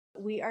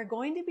we are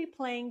going to be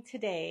playing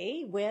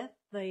today with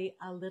the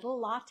A Little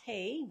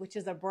Latte, which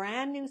is a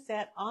brand new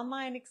set,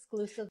 online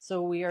exclusive.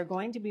 So we are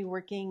going to be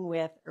working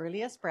with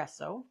early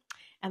espresso.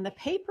 And the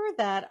paper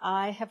that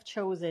I have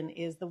chosen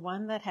is the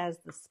one that has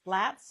the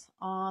splats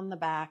on the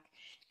back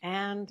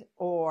and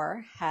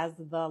or has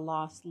the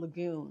Lost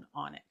Lagoon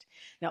on it.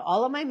 Now,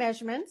 all of my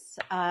measurements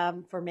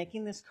for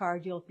making this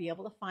card, you'll be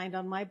able to find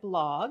on my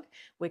blog,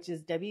 which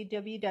is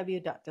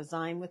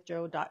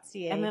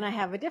www.designwithjo.ca. And then I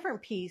have a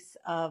different piece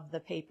of the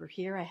paper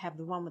here. I have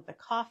the one with the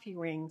coffee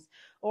rings,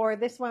 or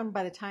this one,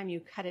 by the time you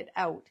cut it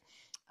out,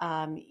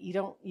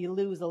 you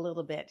lose a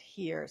little bit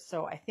here.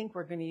 So I think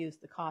we're going to use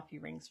the coffee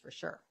rings for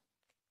sure.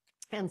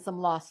 And some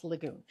Lost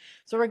Lagoon.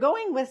 So we're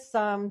going with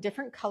some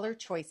different color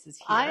choices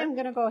here. I am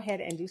going to go ahead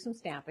and do some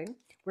stamping.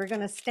 We're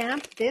going to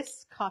stamp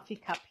this coffee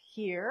cup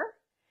here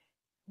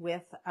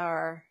with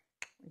we're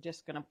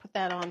just going to put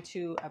that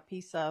onto a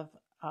piece of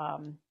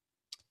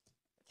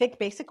thick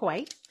basic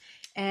white.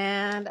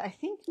 And I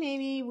think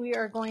maybe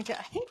we're going to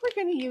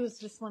use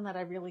this one that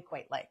I really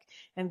quite like.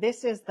 And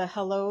this is the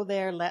Hello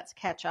There, Let's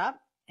Catch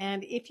Up.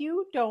 And if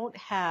you don't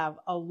have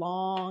a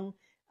long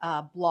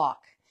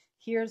block,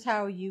 here's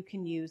how you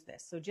can use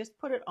this. So just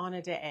put it on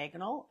a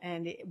diagonal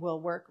and it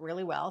will work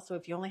really well. So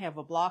if you only have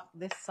a block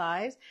this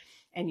size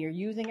and you're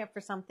using it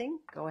for something,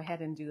 go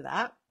ahead and do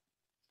that.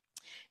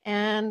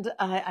 And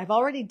I've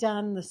already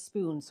done the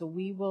spoon, so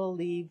we will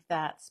leave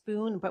that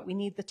spoon, but we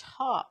need the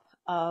top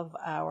of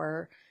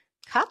our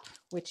cup,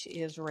 which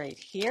is right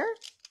here.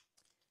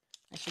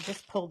 I should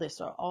just pull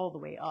this all the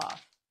way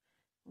off.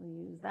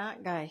 We'll use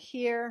that guy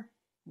here,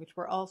 which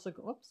we're also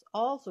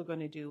going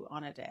to do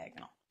on a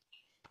diagonal.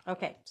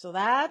 Okay, so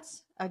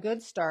that's a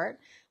good start.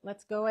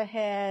 Let's go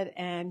ahead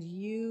and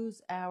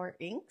use our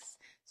inks.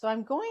 So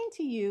I'm going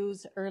to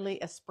use early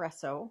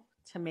espresso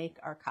to make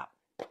our cup.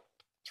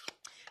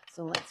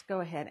 So let's go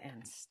ahead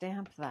and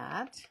stamp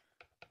that.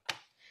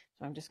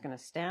 So I'm just going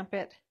to stamp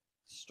it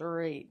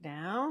straight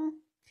down.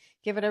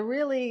 Give it a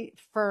really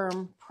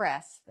firm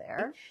press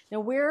there. Now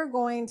we're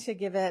going to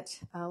give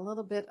it a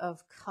little bit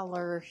of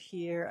color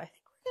here. I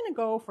think we're going to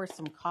go for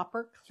some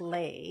copper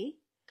clay,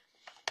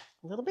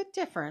 a little bit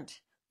different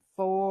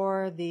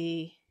for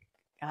the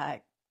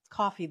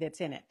coffee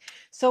that's in it.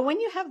 So when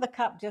you have the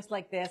cup just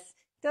like this,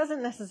 it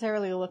doesn't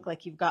necessarily look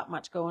like you've got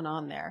much going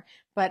on there.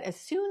 But as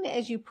soon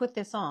as you put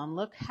this on,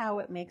 look how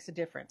it makes a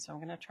difference. So I'm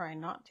going to try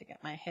not to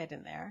get my head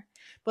in there.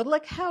 But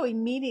look how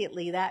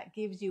immediately that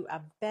gives you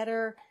a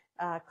better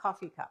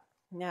coffee cup.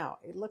 Now,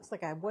 it looks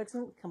like I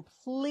wasn't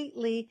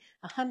completely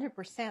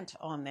 100%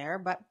 on there,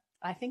 but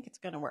I think it's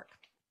going to work.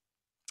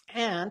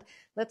 And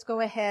let's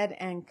go ahead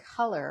and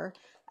color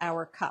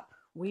our cup.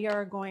 We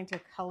are going to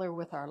color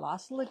with our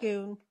Lost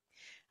Lagoon.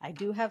 I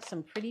do have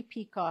some pretty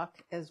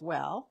peacock as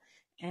well.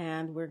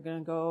 And we're going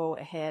to go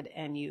ahead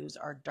and use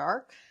our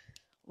dark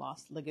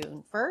Lost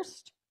Lagoon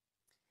first.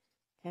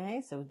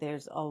 Okay, so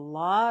there's a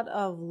lot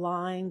of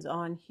lines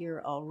on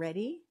here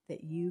already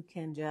that you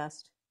can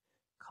just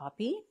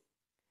copy.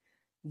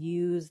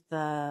 Use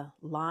the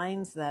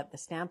lines that the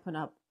Stampin'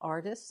 Up!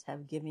 Artists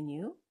have given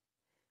you.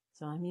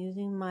 So I'm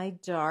using my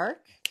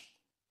dark.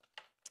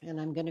 And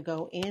I'm going to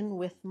go in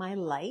with my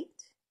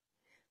light,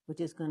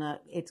 which is going to,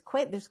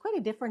 there's quite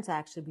a difference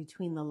actually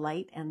between the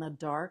light and the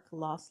dark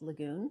Lost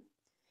Lagoon.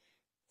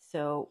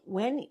 So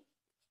when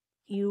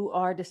you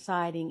are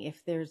deciding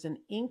if there's an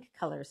ink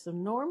color, so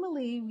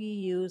normally we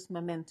use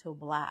Memento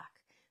Black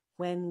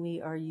when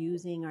we are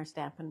using our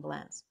Stampin'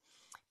 Blends,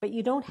 but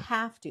you don't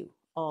have to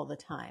all the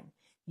time.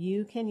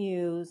 You can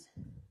use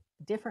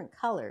different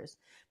colors,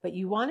 but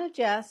you want to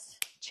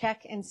just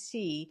check and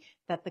see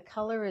that the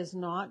color is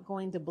not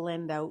going to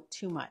blend out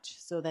too much,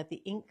 so that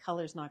the ink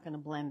color is not going to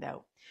blend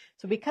out.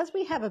 So because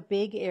we have a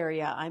big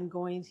area, I'm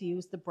going to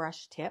use the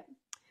brush tip.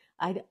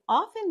 I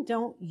often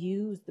don't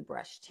use the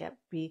brush tip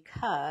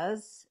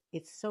because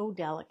it's so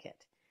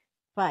delicate,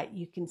 but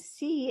you can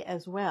see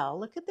as well,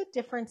 look at the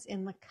difference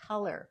in the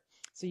color.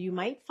 So you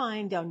might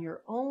find on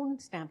your own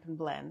Stampin'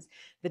 Blends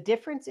the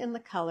difference in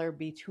the color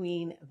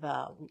between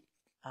the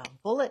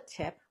bullet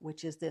tip,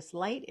 which is this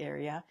light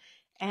area,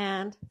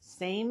 and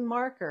same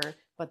marker,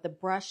 but the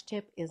brush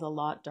tip is a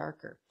lot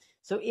darker.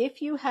 So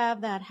if you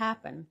have that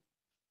happen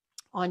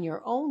on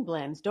your own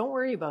blends, don't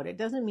worry about it. It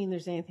doesn't mean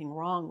there's anything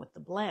wrong with the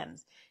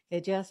blends.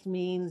 It just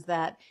means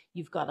that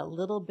you've got a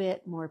little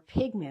bit more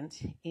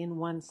pigment in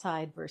one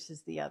side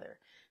versus the other.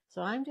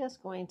 So I'm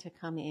just going to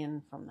come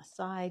in from the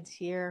sides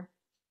here.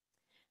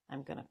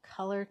 I'm going to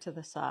color to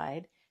the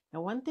side. Now,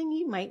 one thing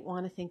you might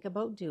want to think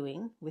about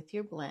doing with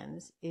your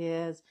blends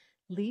is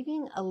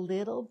leaving a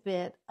little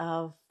bit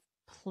of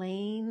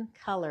plain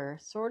color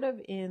sort of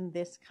in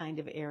this kind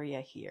of area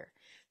here.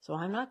 So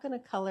I'm not going to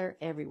color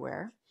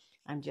everywhere.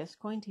 I'm just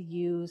going to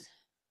use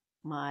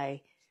my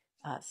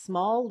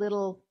small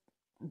little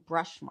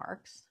brush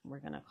marks, we're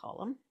going to call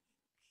them.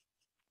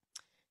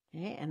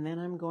 Okay, and then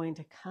I'm going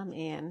to come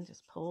in,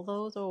 just pull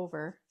those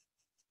over.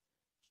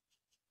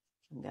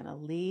 I'm going to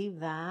leave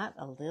that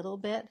a little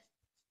bit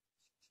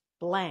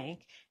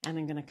blank, and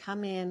I'm going to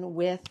come in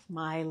with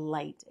my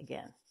light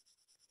again.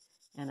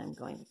 and I'm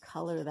going to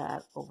color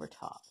that over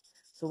top.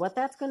 So what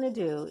that's going to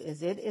do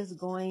is it is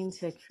going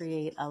to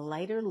create a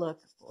lighter look,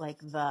 like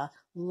the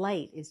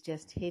light is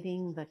just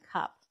hitting the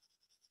cup.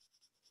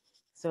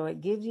 So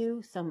it gives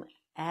you some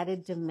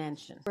added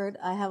dimension.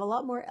 I have a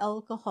lot more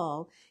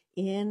alcohol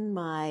in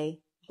my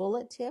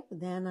bullet tip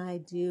than I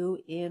do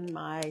in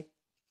my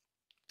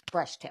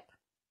brush tip.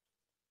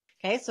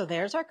 Okay, so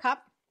there's our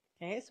cup.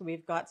 Okay, so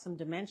we've got some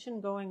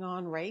dimension going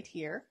on right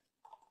here.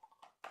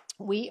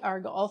 We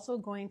are also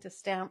going to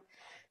stamp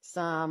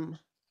some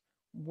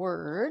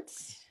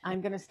words.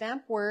 I'm going to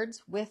stamp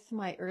words with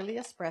my early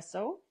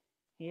espresso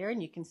here,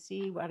 and you can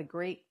see what a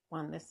great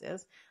one this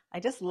is. I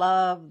just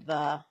love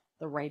the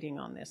writing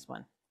on this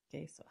one.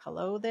 Okay, so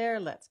hello there,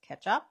 let's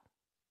catch up.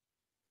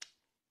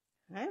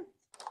 Okay,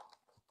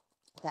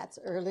 that's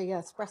early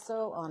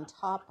espresso on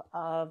top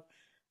of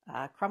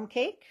crumb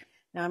cake.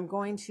 Now I'm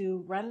going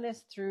to run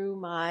this through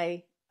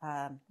my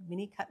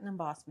mini cut and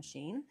emboss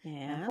machine,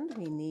 and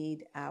we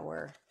need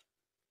our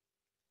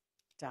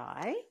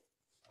die.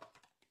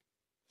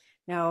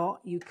 Now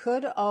you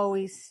could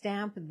always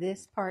stamp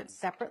this part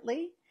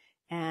separately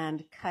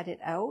and cut it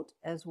out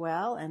as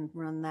well and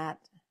run that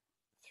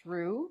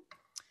through.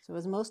 So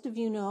as most of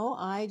you know,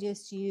 I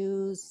just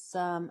use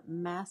some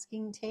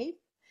masking tape.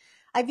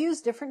 I've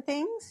used different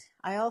things.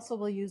 I also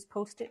will use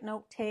Post-it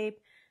note tape,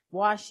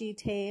 washi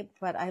tape,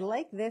 but I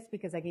like this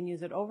because I can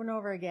use it over and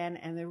over again,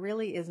 and there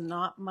really is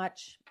not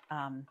much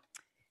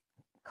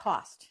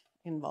cost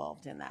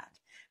involved in that.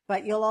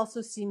 But you'll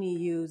also see me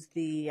use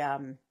the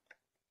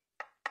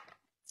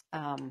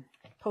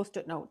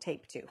Post-it note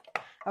tape too.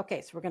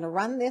 Okay, so we're going to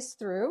run this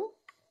through.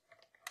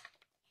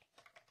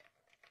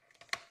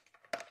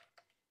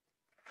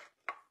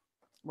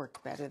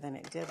 Worked better than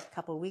it did a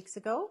couple weeks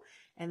ago.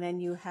 And then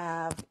you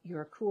have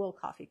your cool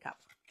coffee cup.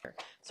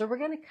 So we're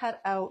going to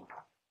cut out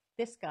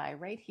this guy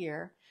right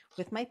here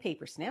with my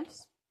paper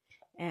snips.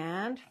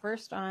 And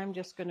first I'm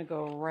just going to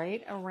go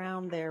right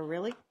around there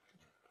really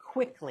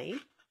quickly.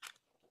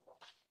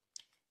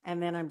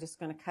 And then I'm just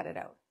going to cut it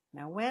out.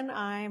 Now when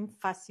I'm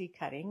fussy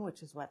cutting,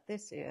 which is what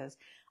this is,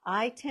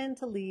 I tend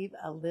to leave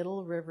a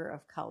little river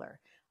of color.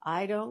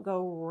 I don't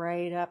go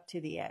right up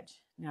to the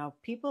edge. Now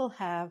people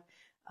have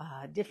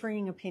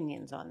differing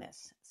opinions on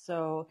this.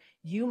 So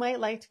you might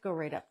like to go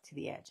right up to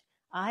the edge.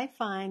 I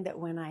find that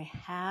when I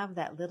have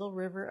that little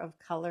river of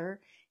color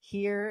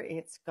here,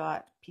 it's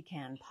got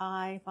pecan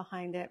pie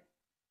behind it.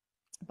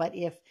 But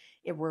if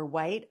it were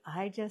white,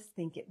 I just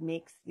think it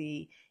makes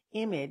the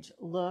image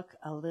look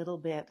a little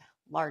bit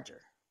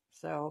larger.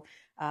 So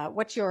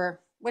what's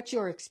your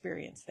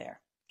experience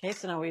there? Okay,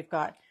 so now we've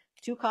got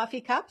 2 coffee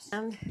cups,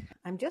 and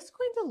I'm just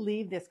going to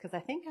leave this because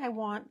I think I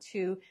want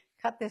to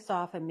cut this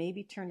off and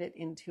maybe turn it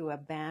into a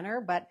banner,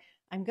 but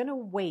I'm going to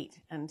wait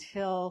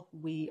until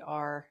we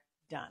are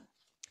done.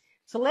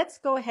 So let's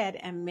go ahead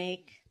and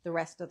make the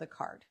rest of the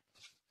card.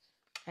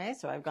 Okay,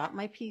 so I've got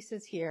my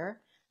pieces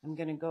here. I'm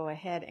going to go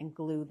ahead and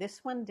glue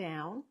this one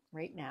down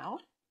right now.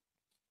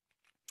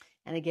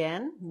 And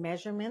again,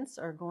 measurements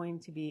are going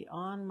to be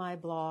on my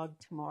blog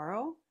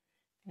tomorrow.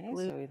 Okay,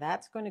 so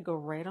that's going to go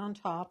right on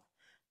top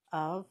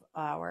of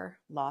our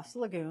Lost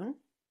Lagoon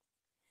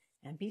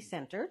and be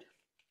centered.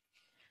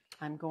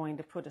 I'm going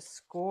to put a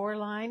score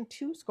line,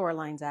 2 score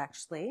lines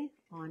actually,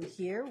 on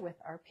here with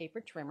our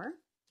paper trimmer.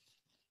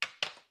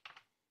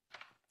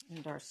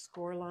 And our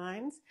score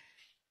lines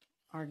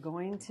are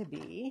going to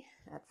be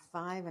at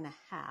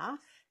 5.5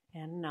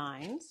 and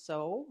 9.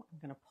 So I'm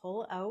going to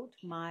pull out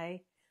my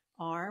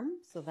arm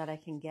so that I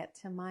can get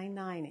to my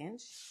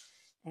 9-inch.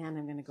 And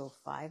I'm going to go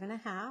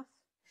 5.5.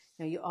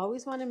 Now you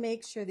always want to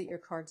make sure that your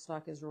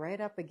cardstock is right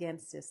up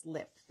against this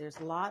lip. There's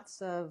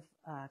lots of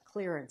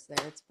clearance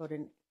there. It's about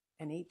an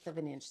 1/8 of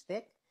an inch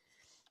thick.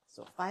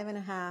 So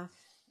 5.5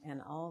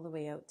 and all the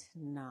way out to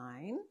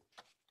 9.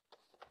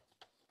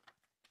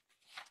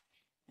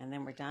 And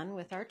then we're done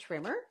with our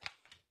trimmer.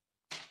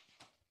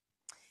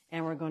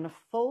 And we're going to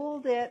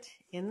fold it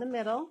in the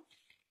middle.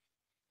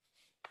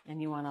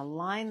 And you want to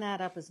line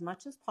that up as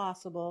much as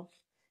possible.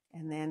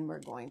 And then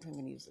I'm going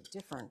to use a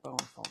different bone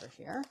folder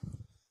here.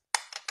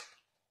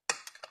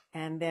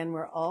 And then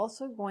we're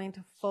also going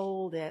to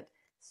fold it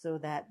so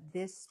that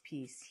this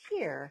piece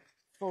here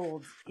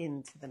folds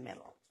into the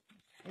middle.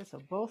 Okay, so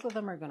both of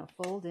them are going to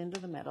fold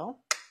into the middle.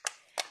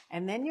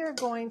 And then you're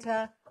going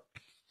to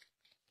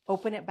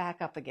open it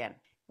back up again.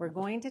 We're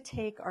going to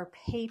take our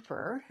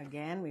paper.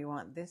 Again, we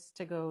want this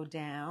to go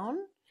down.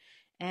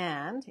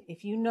 And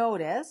if you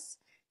notice,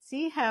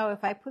 see how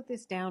if I put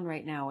this down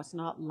right now, it's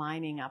not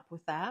lining up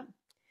with that.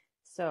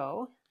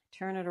 So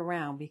turn it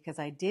around because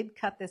I did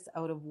cut this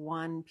out of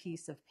one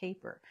piece of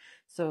paper.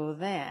 So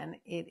then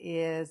it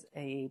is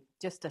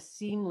just a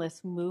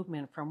seamless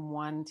movement from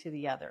one to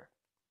the other.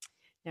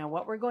 Now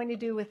what we're going to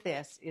do with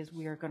this is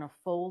we are going to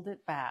fold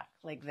it back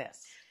like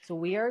this. So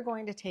we are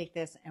going to take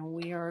this and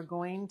we are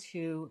going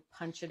to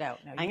punch it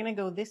out. Now I'm going to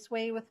go this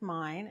way with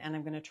mine and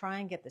I'm going to try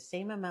and get the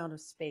same amount of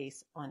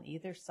space on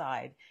either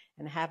side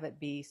and have it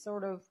be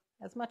sort of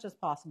as much as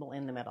possible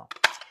in the middle.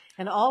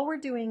 And all we're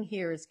doing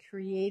here is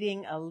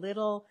creating a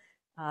little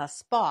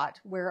spot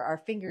where our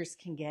fingers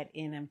can get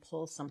in and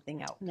pull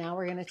something out. Now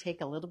we're going to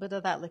take a little bit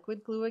of that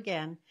liquid glue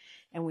again,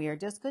 and we are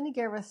just going to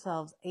give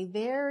ourselves a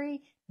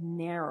very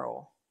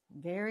narrow,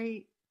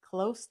 very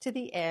close to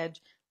the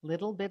edge,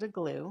 little bit of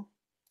glue,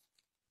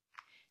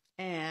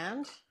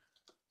 and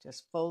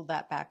just fold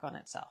that back on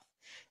itself.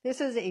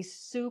 This is a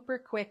super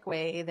quick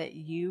way that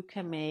you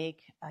can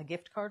make a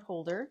gift card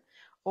holder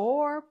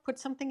or put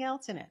something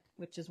else in it,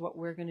 which is what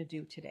we're going to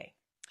do today.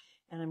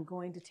 And I'm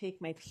going to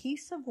take my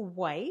piece of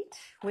white,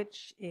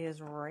 which is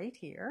right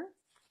here.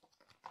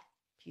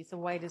 Piece of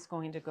white is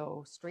going to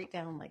go straight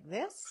down like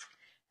this.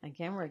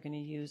 Again, we're going to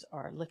use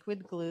our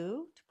liquid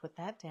glue to put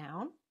that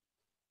down.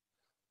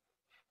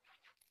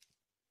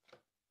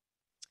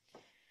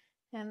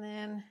 And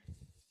then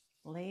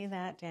lay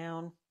that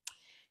down.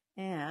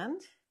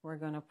 And we're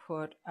going to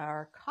put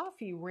our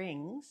coffee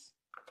rings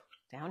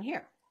down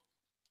here.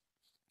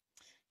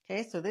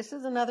 Okay, so this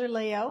is another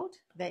layout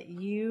that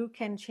you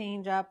can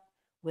change up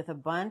with a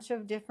bunch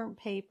of different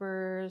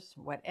papers,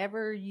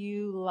 whatever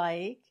you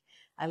like.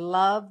 I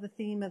love the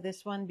theme of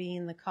this one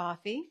being the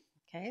coffee.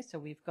 Okay, so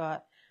we've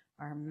got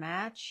our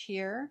match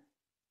here.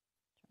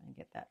 Try and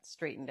get that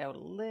straightened out a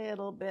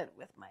little bit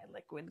with my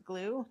liquid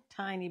glue.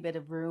 Tiny bit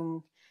of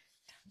room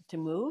to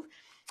move.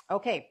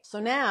 Okay, so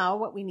now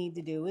what we need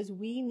to do is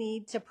we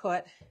need to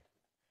put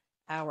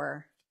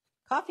our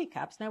coffee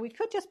cups. Now we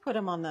could just put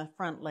them on the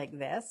front like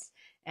this,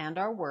 and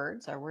our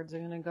words are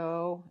going to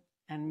go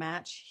and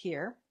match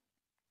here.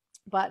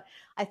 But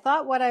I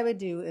thought what I would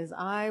do is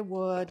I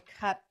would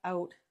cut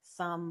out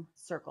some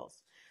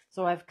circles.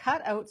 So I've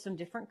cut out some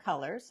different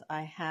colors.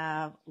 I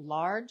have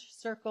large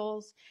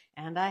circles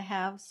and I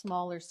have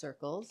smaller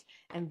circles.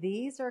 And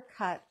these are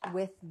cut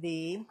with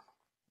the,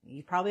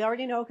 you probably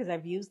already know because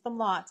I've used them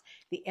lots,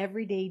 the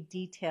Everyday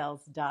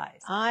Details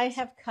dies. I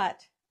have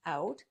cut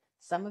out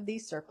some of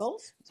these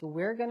circles. So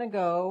we're going to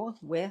go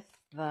with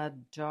the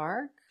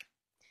dark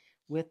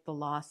with the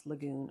Lost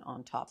Lagoon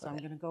on top. So I'm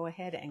going to go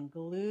ahead and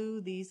glue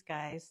these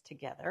guys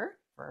together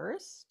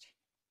first.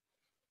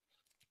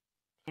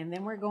 And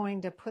then we're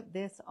going to put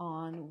this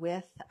on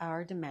with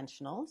our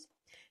dimensionals.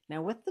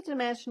 Now with the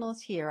dimensionals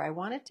here, I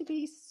want it to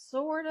be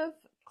sort of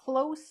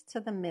close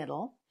to the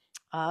middle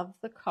of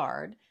the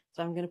card.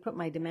 So I'm going to put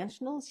my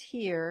dimensionals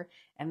here,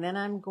 and then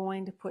I'm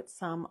going to put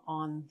some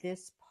on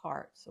this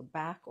part. So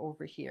back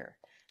over here.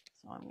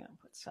 So I'm going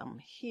to put some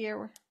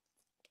here.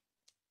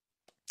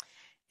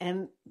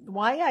 And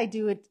why I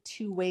do it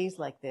two ways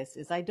like this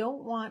is I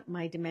don't want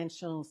my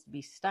dimensionals to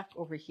be stuck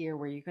over here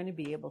where you're going to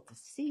be able to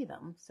see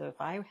them. So if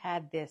I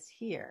had this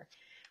here,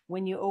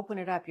 when you open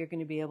it up, you're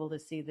going to be able to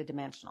see the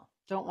dimensional.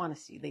 Don't want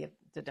to see the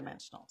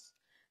dimensionals.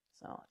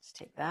 So let's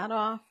take that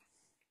off.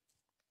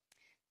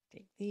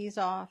 Take these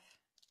off.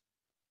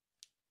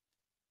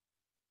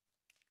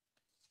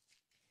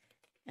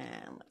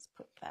 And let's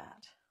put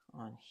that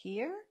on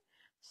here.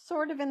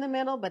 Sort of in the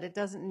middle, but it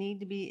doesn't need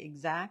to be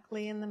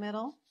exactly in the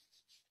middle.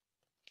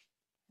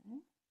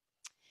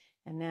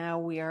 And now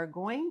we are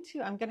going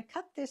to, I'm going to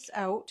cut this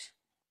out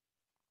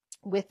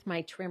with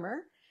my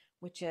trimmer,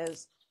 which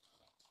is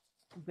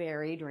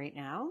buried right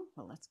now.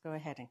 Well, let's go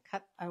ahead and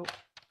cut out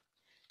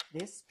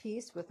this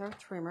piece with our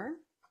trimmer.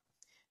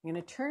 I'm going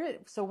to turn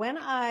it, so when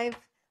I've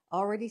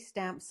already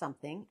stamped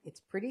something, it's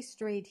pretty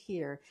straight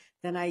here,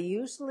 then I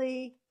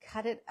usually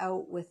cut it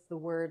out with the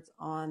words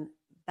on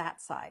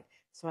that side.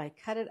 So I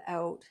cut it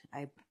out.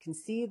 I can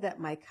see that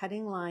my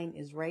cutting line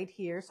is right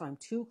here, so I'm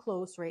too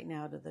close right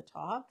now to the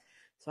top.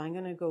 So I'm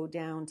going to go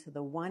down to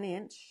the 1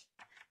 inch,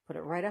 put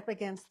it right up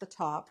against the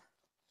top,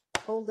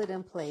 hold it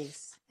in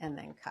place, and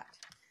then cut.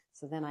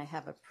 So then I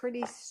have a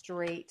pretty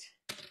straight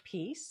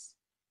piece.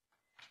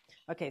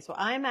 Okay, so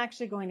I'm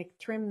actually going to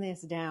trim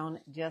this down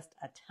just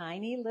a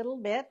tiny little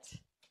bit.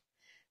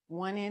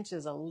 1 inch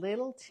is a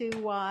little too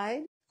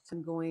wide. So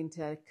I'm going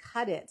to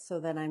cut it so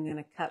that I'm going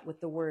to cut with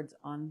the words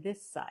on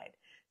this side.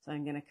 So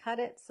I'm going to cut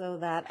it so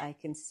that I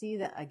can see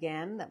that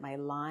again, that my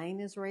line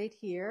is right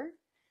here.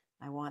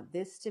 I want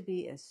this to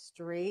be as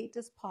straight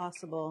as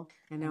possible.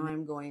 And now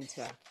I'm going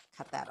to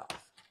cut that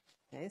off.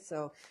 Okay,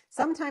 so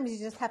sometimes you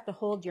just have to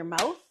hold your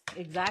mouth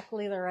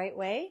exactly the right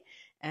way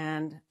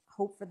and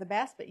hope for the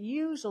best, but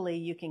usually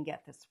you can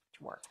get this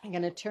to work. I'm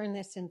going to turn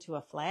this into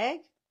a flag,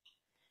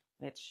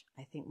 which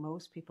I think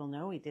most people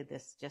know. We did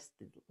this just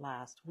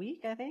last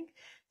week, I think.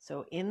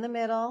 So in the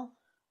middle,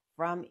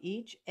 from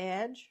each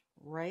edge,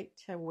 right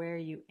to where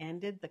you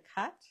ended the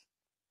cut.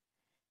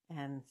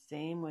 And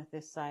same with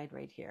this side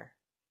right here.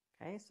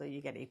 Okay, so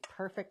you get a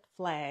perfect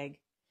flag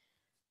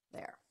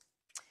there.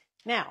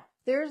 Now,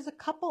 there's a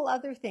couple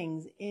other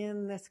things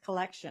in this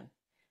collection.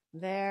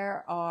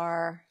 There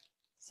are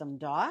some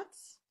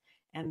dots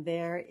and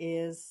there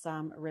is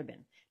some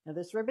ribbon. Now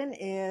this ribbon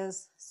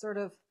is sort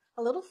of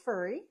a little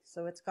furry,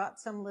 so it's got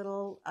some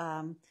little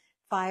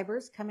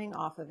fibers coming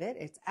off of it.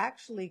 It's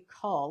actually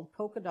called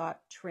polka dot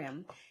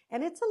trim,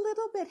 and it's a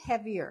little bit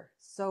heavier.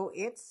 So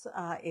it's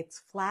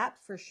flat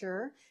for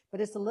sure,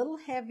 but it's a little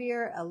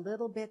heavier, a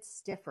little bit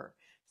stiffer.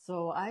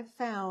 So I've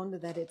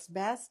found that it's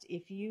best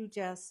if you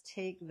just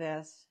take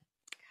this,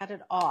 cut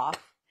it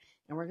off,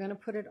 and we're going to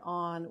put it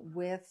on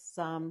with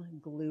some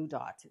glue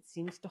dots. It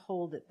seems to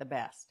hold it the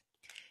best.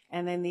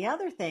 And then the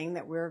other thing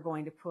that we're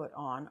going to put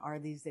on are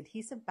these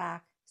adhesive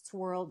back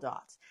swirl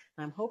dots.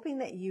 And I'm hoping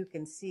that you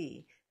can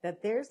see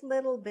that there's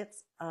little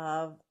bits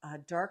of a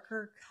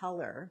darker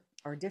color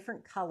or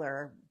different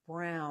color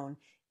brown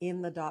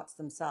in the dots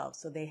themselves.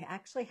 So they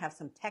actually have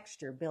some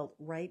texture built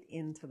right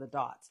into the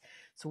dots.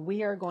 So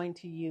we are going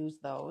to use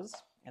those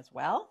as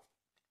well.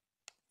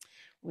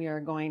 We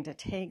are going to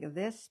take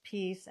this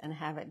piece and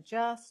have it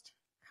just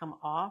come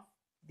off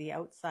the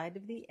outside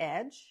of the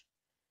edge.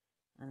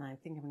 And I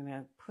think I'm going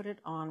to put it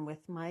on with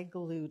my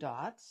glue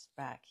dots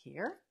back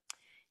here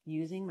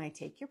using my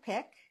take your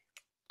pick.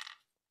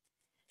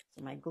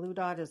 So my glue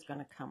dot is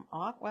going to come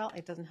off. Well,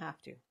 it doesn't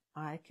have to.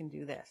 I can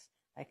do this.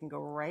 I can go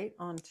right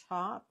on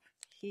top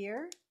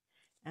here,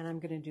 and I'm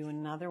going to do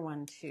another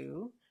one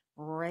too,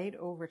 right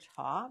over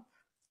top,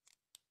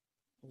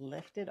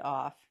 lift it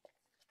off,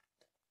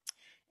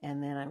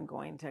 and then I'm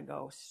going to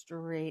go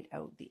straight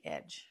out the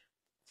edge,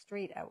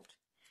 straight out.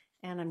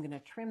 And I'm going to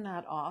trim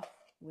that off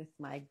with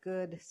my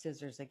good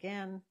scissors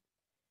again,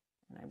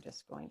 and I'm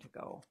just going to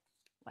go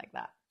like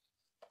that.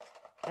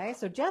 Okay,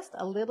 so just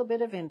a little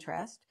bit of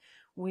interest.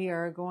 We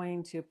are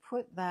going to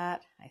put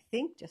that, I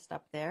think, just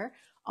up there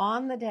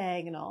on the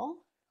diagonal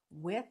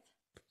with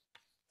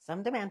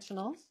some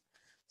dimensionals.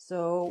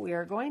 So we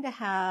are going to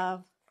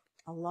have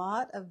a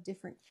lot of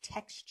different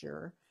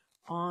texture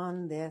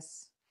on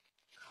this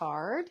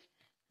card,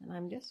 and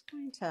I'm just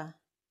going to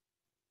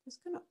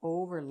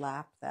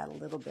overlap that a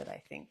little bit,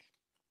 I think.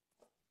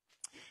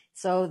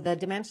 So the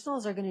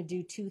dimensionals are going to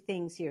do two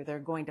things here. They're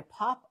going to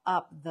pop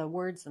up the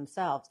words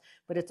themselves,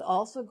 but it's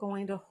also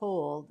going to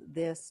hold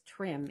this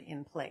trim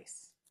in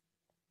place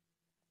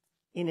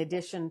in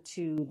addition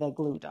to the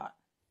glue dot.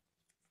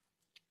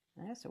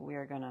 Okay, so we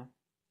are going to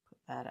put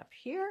that up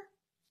here.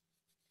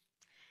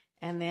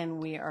 And then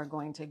we are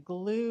going to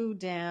glue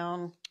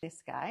down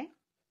this guy.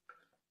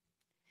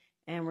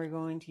 And we're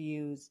going to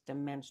use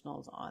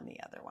dimensionals on the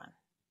other one.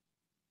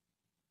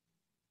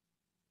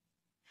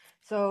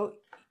 So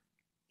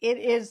it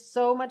is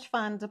so much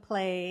fun to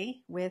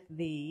play with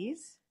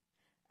these.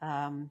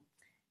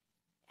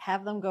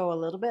 Have them go a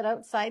little bit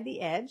outside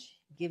the edge.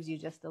 Gives you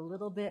just a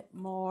little bit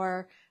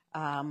more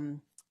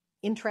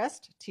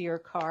interest to your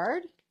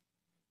card.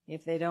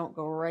 If they don't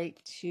go right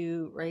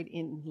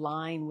in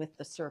line with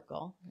the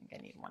circle. I think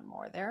I need one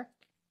more there.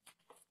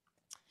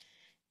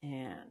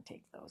 And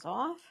take those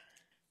off.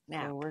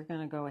 Now we're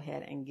going to go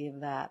ahead and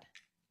give that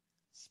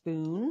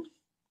spoon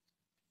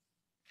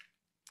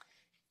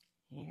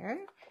here.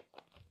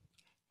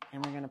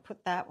 And we're going to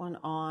put that one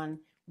on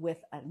with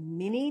a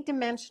mini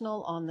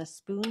dimensional on the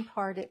spoon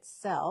part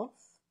itself.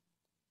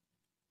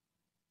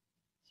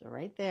 So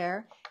right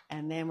there.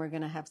 And then we're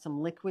going to have some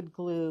liquid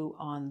glue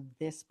on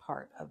this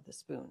part of the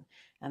spoon.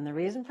 And the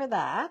reason for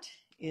that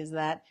is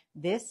that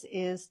this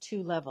is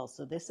 2 levels.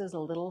 So this is a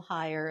little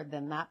higher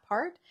than that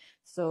part.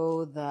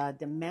 So the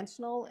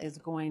dimensional is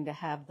going to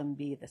have them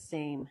be the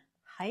same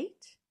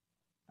height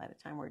by the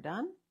time we're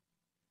done.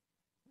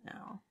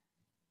 Now,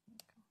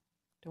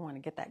 don't want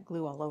to get that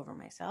glue all over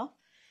myself.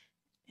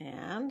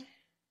 And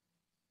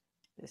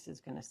this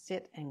is going to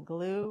sit and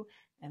glue,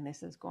 and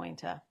this is going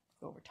to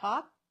go over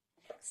top.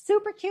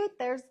 Super cute.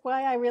 There's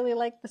why I really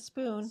like the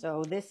spoon.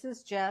 So this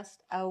is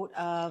just out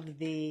of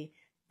the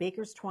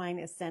Baker's Twine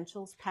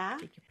Essentials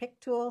pack. Take your pick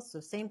tool. So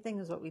same thing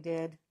as what we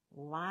did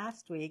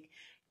last week.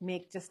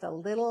 Make just a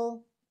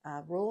little,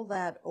 roll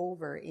that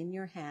over in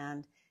your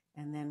hand,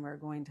 and then we're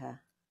going to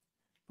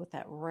put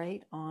that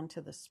right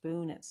onto the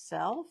spoon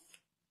itself.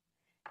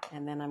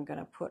 And then I'm going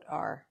to put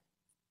our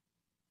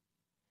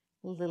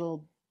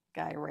little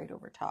guy right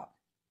over top.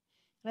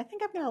 And I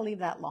think I'm going to leave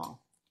that long,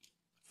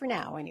 for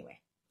now anyway.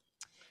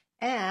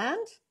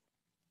 And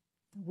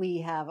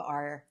we have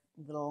our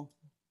little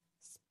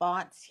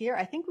spots here.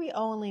 I think we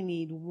only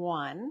need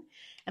one.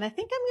 And I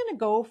think I'm going to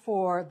go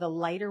for the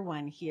lighter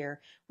one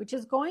here, which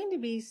is going to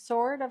be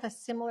sort of a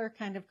similar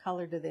kind of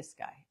color to this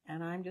guy.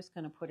 And I'm just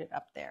going to put it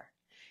up there.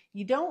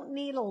 You don't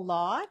need a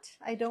lot,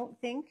 I don't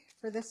think,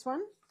 for this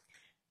one.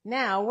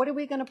 Now, what are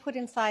we going to put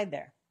inside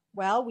there?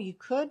 Well, we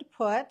could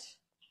put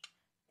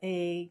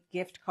a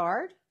gift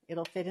card.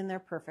 It'll fit in there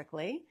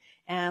perfectly.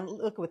 And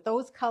look, with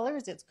those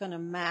colors, it's going to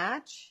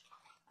match.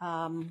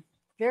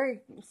 Very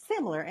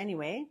similar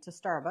anyway to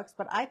Starbucks,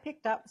 but I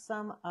picked up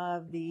some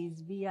of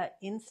these Via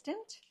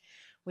Instant,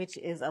 which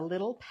is a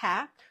little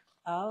pack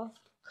of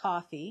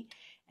coffee,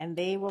 and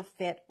they will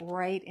fit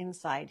right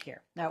inside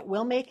here. Now,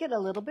 we'll make it a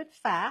little bit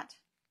fat.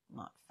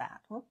 Not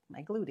fat. Oh,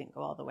 my glue didn't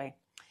go all the way.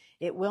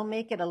 It will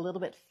make it a little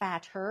bit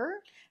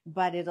fatter,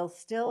 but it'll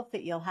still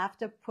fit. You'll have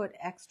to put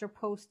extra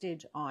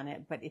postage on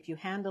it, but if you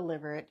hand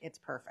deliver it, it's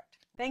perfect.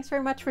 Thanks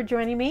very much for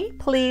joining me.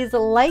 Please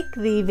like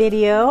the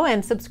video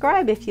and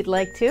subscribe if you'd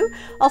like to.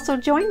 Also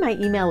join my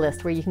email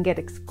list where you can get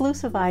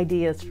exclusive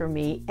ideas from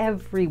me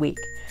every week.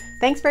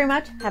 Thanks very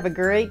much. Have a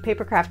great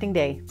paper crafting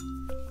day.